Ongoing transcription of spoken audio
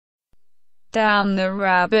down the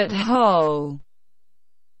rabbit hole.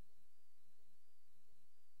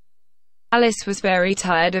 Alice was very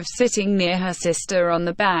tired of sitting near her sister on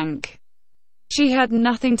the bank. She had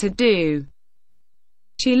nothing to do.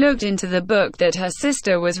 She looked into the book that her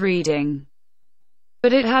sister was reading,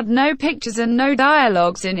 but it had no pictures and no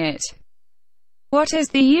dialogues in it. What is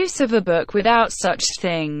the use of a book without such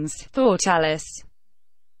things, thought Alice.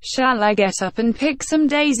 Shall I get up and pick some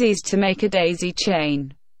daisies to make a daisy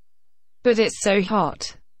chain? But it's so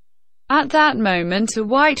hot. At that moment a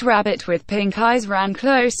white rabbit with pink eyes ran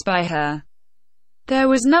close by her. There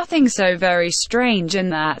was nothing so very strange in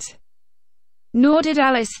that. Nor did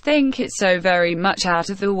Alice think it so very much out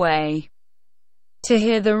of the way to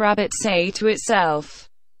hear the rabbit say to itself,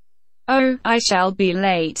 "Oh, I shall be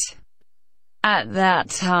late." At that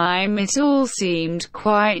time it all seemed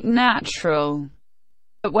quite natural.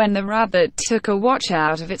 But when the rabbit took a watch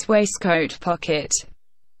out of its waistcoat pocket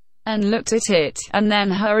and looked at it, and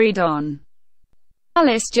then hurried on,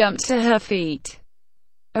 Alice jumped to her feet.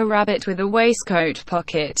 A rabbit with a waistcoat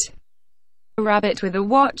pocket. A rabbit with a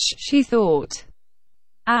watch, she thought.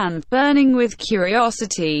 And, burning with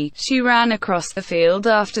curiosity, she ran across the field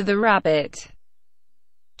after the rabbit,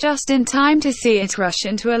 just in time to see it rush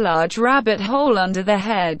into a large rabbit hole under the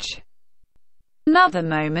hedge. Another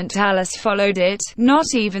moment Alice followed it, not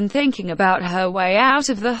even thinking about her way out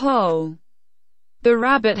of the hole. The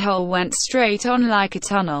rabbit hole went straight on like a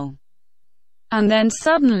tunnel. And then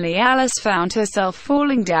suddenly Alice found herself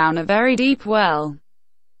falling down a very deep well.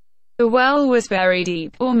 The well was very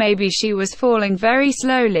deep, or maybe she was falling very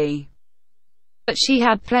slowly. But she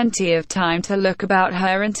had plenty of time to look about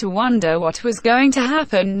her and to wonder what was going to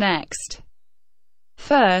happen next.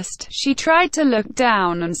 First, she tried to look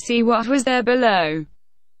down and see what was there below,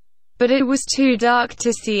 but it was too dark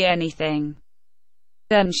to see anything.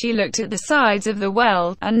 Then she looked at the sides of the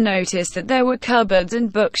well, and noticed that there were cupboards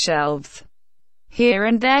and bookshelves. Here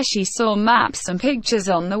and there she saw maps and pictures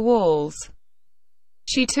on the walls.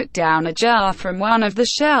 She took down a jar from one of the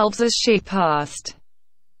shelves as she passed.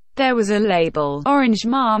 There was a label, "Orange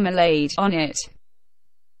Marmalade," on it.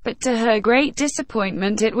 But to her great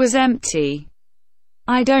disappointment it was empty.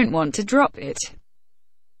 "I don't want to drop it.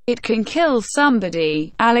 It can kill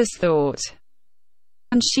somebody," Alice thought.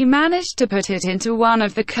 And she managed to put it into one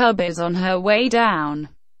of the cupboards on her way down.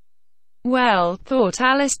 "Well," thought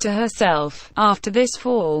Alice to herself, "after this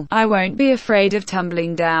fall, I won't be afraid of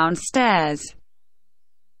tumbling downstairs.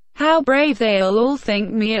 How brave they'll all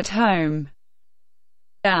think me at home."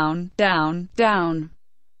 Down, down, down.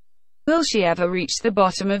 Will she ever reach the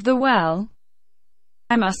bottom of the well?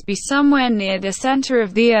 "I must be somewhere near the center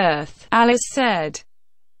of the earth," Alice said.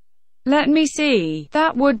 "Let me see,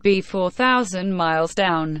 that would be 4,000 miles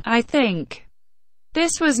down, I think."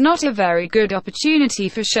 This was not a very good opportunity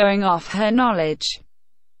for showing off her knowledge,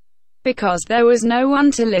 because there was no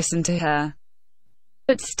one to listen to her.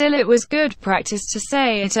 But still it was good practice to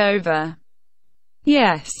say it over.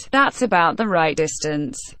 "Yes, that's about the right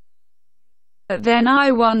distance. But then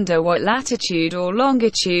I wonder what latitude or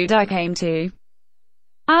longitude I came to."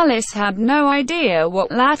 Alice had no idea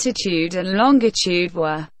what latitude and longitude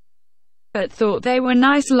were, but thought they were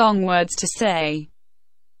nice long words to say.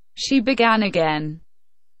 She began again.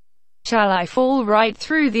 "Shall I fall right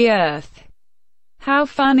through the earth? How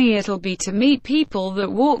funny it'll be to meet people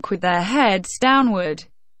that walk with their heads downward.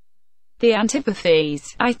 The antipathies,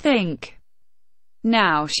 I think."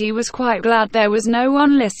 Now she was quite glad there was no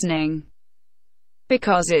one listening,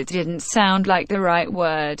 because it didn't sound like the right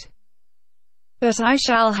word. "But I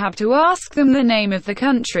shall have to ask them the name of the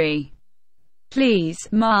country. Please,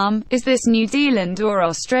 Mom, is this New Zealand or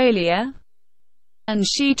Australia?" And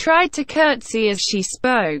she tried to curtsy as she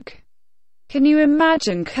spoke. Can you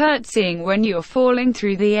imagine curtsying when you're falling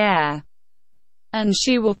through the air? And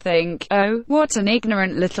she will think, "Oh, what an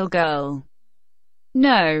ignorant little girl."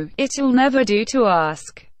 No, it'll never do to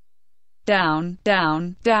ask. Down,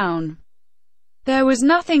 down, down. There was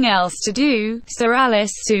nothing else to do, so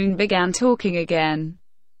Alice soon began talking again.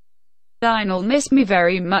 "Dinah'll miss me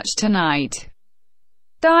very much tonight."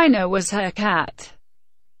 Dinah was her cat.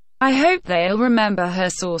 "I hope they'll remember her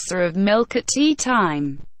saucer of milk at tea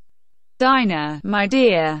time." "Dinah, my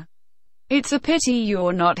dear, it's a pity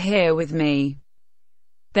you're not here with me.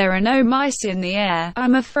 There are no mice in the air,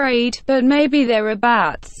 I'm afraid, but maybe there are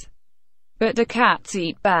bats. But do cats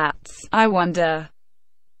eat bats, I wonder?"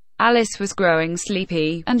 Alice was growing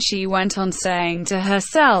sleepy, and she went on saying to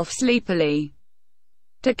herself sleepily,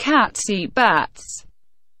 "Do cats eat bats?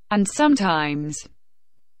 And sometimes,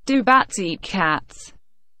 do bats eat cats?"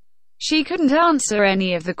 She couldn't answer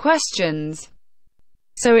any of the questions,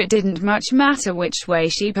 so it didn't much matter which way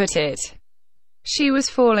she put it. She was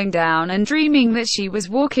falling down and dreaming that she was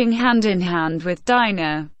walking hand in hand with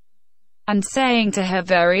Dinah, and saying to her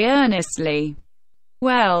very earnestly,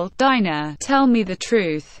 "Well, Dinah, tell me the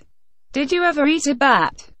truth. Did you ever eat a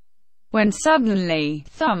bat?" When suddenly,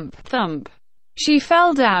 thump, thump, she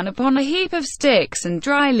fell down upon a heap of sticks and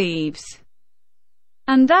dry leaves.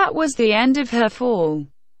 And that was the end of her fall.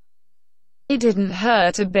 It didn't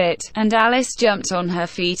hurt a bit, and Alice jumped on her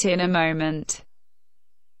feet in a moment.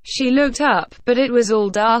 She looked up, but it was all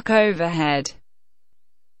dark overhead.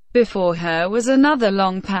 Before her was another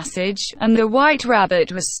long passage, and the white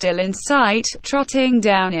rabbit was still in sight, trotting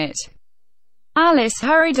down it. Alice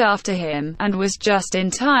hurried after him, and was just in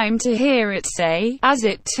time to hear it say, as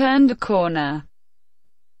it turned a corner,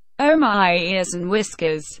 "Oh my ears and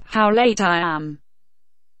whiskers, how late I am."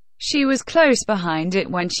 She was close behind it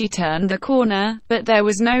when she turned the corner, but there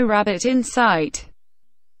was no rabbit in sight.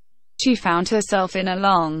 She found herself in a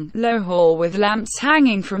long, low hall with lamps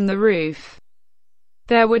hanging from the roof.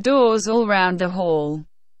 There were doors all round the hall.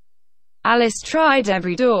 Alice tried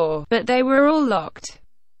every door, but they were all locked.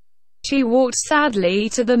 She walked sadly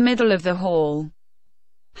to the middle of the hall.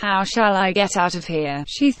 "How shall I get out of here?"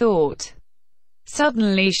 she thought.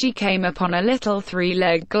 Suddenly she came upon a little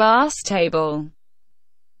three-legged glass table.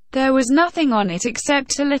 There was nothing on it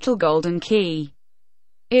except a little golden key.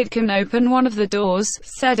 "It can open one of the doors,"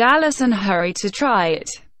 said Alice, and hurried to try it.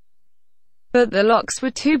 But the locks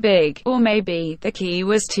were too big, or maybe the key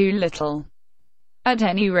was too little. At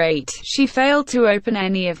any rate, she failed to open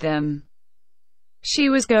any of them. She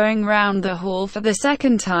was going round the hall for the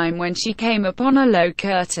second time when she came upon a low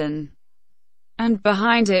curtain, and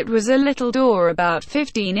behind it was a little door about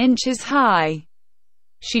 15 inches high.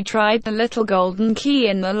 She tried the little golden key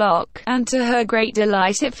in the lock, and to her great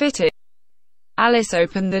delight it fitted. Alice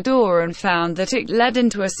opened the door and found that it led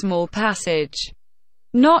into a small passage,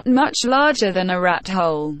 not much larger than a rat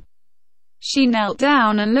hole. She knelt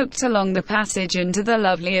down and looked along the passage into the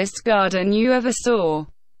loveliest garden you ever saw.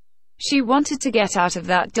 She wanted to get out of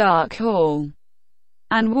that dark hall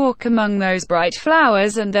and walk among those bright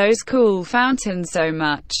flowers and those cool fountains so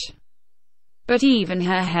much. But even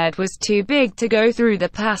her head was too big to go through the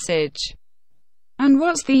passage. "And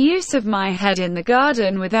what's the use of my head in the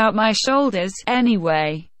garden without my shoulders,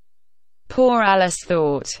 anyway?" Poor Alice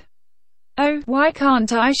thought. "Oh, why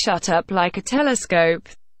can't I shut up like a telescope?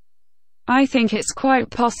 I think it's quite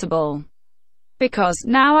possible. Because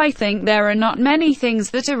now I think there are not many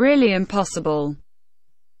things that are really impossible.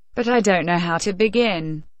 But I don't know how to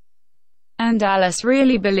begin." And Alice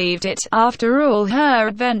really believed it, after all her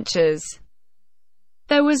adventures.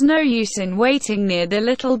 There was no use in waiting near the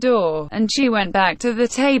little door, and she went back to the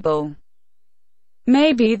table.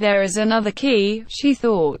 "Maybe there is another key," she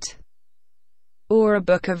thought. "Or a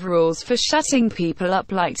book of rules for shutting people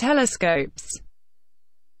up like telescopes."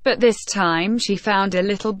 But this time she found a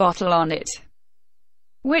little bottle on it.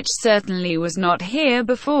 "Which certainly was not here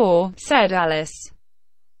before," said Alice.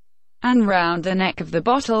 And round the neck of the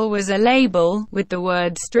bottle was a label, with the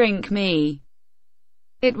words "Drink me."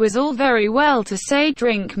 It was all very well to say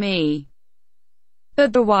 "drink me,"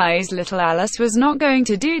 but the wise little Alice was not going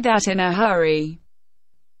to do that in a hurry.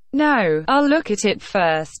 "No, I'll look at it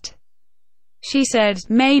first," she said.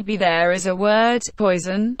 "Maybe there is a word,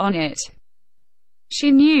 poison, on it."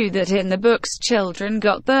 She knew that in the books children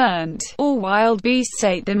got burnt, or wild beasts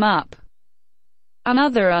ate them up, and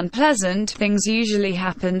other unpleasant things usually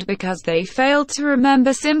happened because they failed to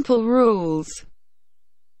remember simple rules.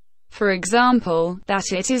 For example,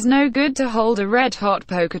 that it is no good to hold a red-hot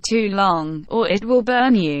poker too long, or it will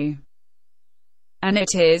burn you. And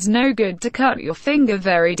it is no good to cut your finger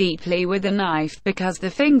very deeply with a knife, because the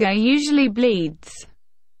finger usually bleeds.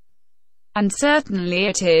 And certainly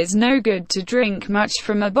it is no good to drink much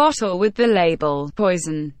from a bottle with the label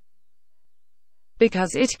 "poison,"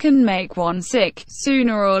 because it can make one sick,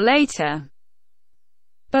 sooner or later.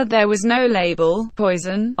 But there was no label,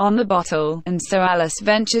 "poison," on the bottle, and so Alice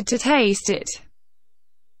ventured to taste it.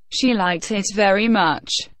 She liked it very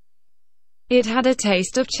much. It had a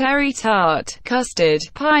taste of cherry tart, custard,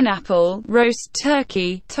 pineapple, roast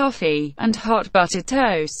turkey, toffee, and hot buttered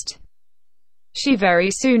toast. She very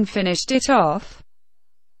soon finished it off.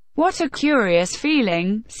 "What a curious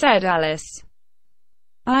feeling," said Alice.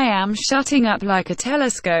 "I am shutting up like a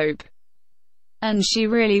telescope." And she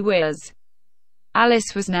really was.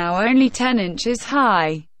 Alice was now only 10 inches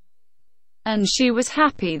high, and she was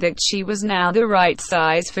happy that she was now the right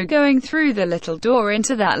size for going through the little door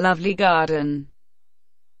into that lovely garden.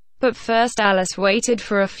 But first Alice waited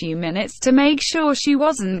for a few minutes to make sure she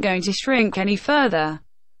wasn't going to shrink any further.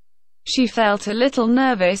 She felt a little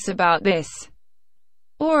nervous about this.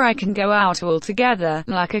 Or I can go out altogether,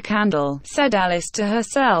 like a candle, said Alice to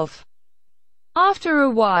herself. After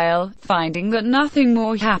a while, finding that nothing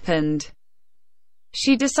more happened,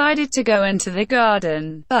 she decided to go into the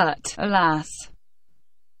garden, but, alas,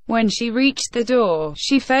 when she reached the door,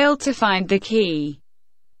 she failed to find the key.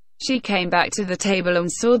 She came back to the table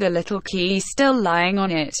and saw the little key still lying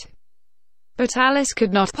on it. But Alice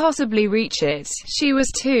could not possibly reach it, she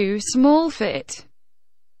was too small for it.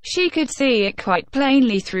 She could see it quite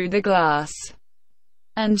plainly through the glass,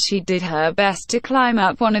 and she did her best to climb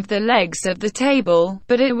up one of the legs of the table,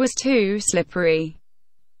 but it was too slippery.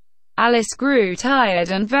 Alice grew tired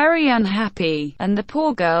and very unhappy, and the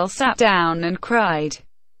poor girl sat down and cried.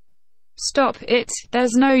 "Stop it,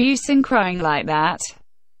 there's no use in crying like that,"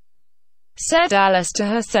 said Alice to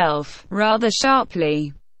herself, rather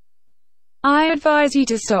sharply. "I advise you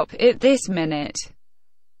to stop it this minute."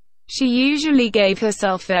 She usually gave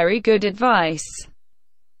herself very good advice,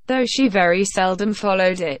 though she very seldom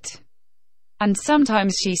followed it. And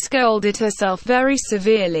sometimes she scolded herself very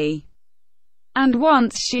severely. And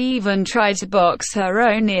once she even tried to box her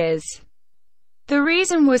own ears. The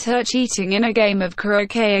reason was her cheating in a game of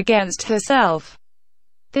croquet against herself.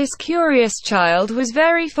 This curious child was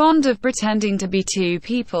very fond of pretending to be two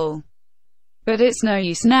people. But it's no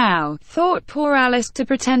use now, thought poor Alice, to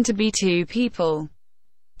pretend to be two people.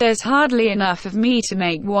 There's hardly enough of me to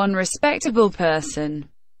make one respectable person.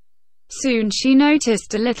 Soon she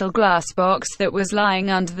noticed a little glass box that was lying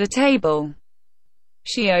under the table.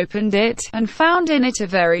 She opened it, and found in it a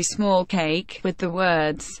very small cake, with the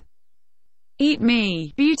words, "Eat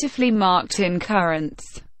me," beautifully marked in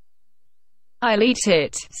currants. "I'll eat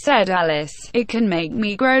it," said Alice. "It can make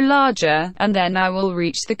me grow larger, and then I will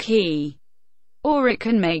reach the key. Or it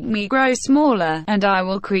can make me grow smaller, and I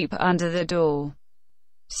will creep under the door.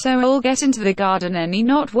 So I'll get into the garden any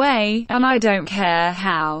not way, and I don't care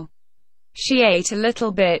how." She ate a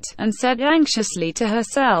little bit, and said anxiously to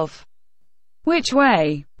herself, "Which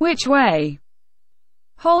way? Which way?"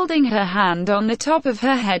 holding her hand on the top of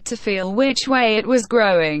her head to feel which way it was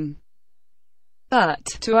growing. But,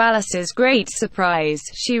 to Alice's great surprise,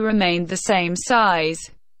 she remained the same size.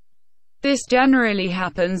 This generally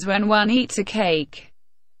happens when one eats a cake.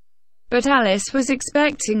 But Alice was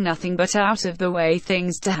expecting nothing but out-of-the-way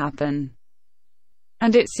things to happen.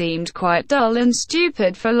 And it seemed quite dull and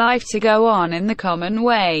stupid for life to go on in the common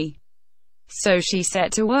way. So she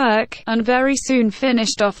set to work, and very soon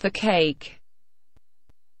finished off the cake.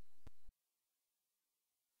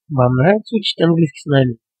 Вам нравится учить английский с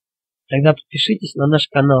нами? Тогда подпишитесь на наш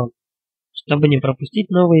канал, чтобы не пропустить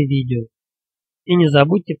новые видео. И не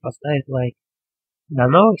забудьте поставить лайк. До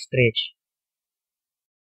новых встреч!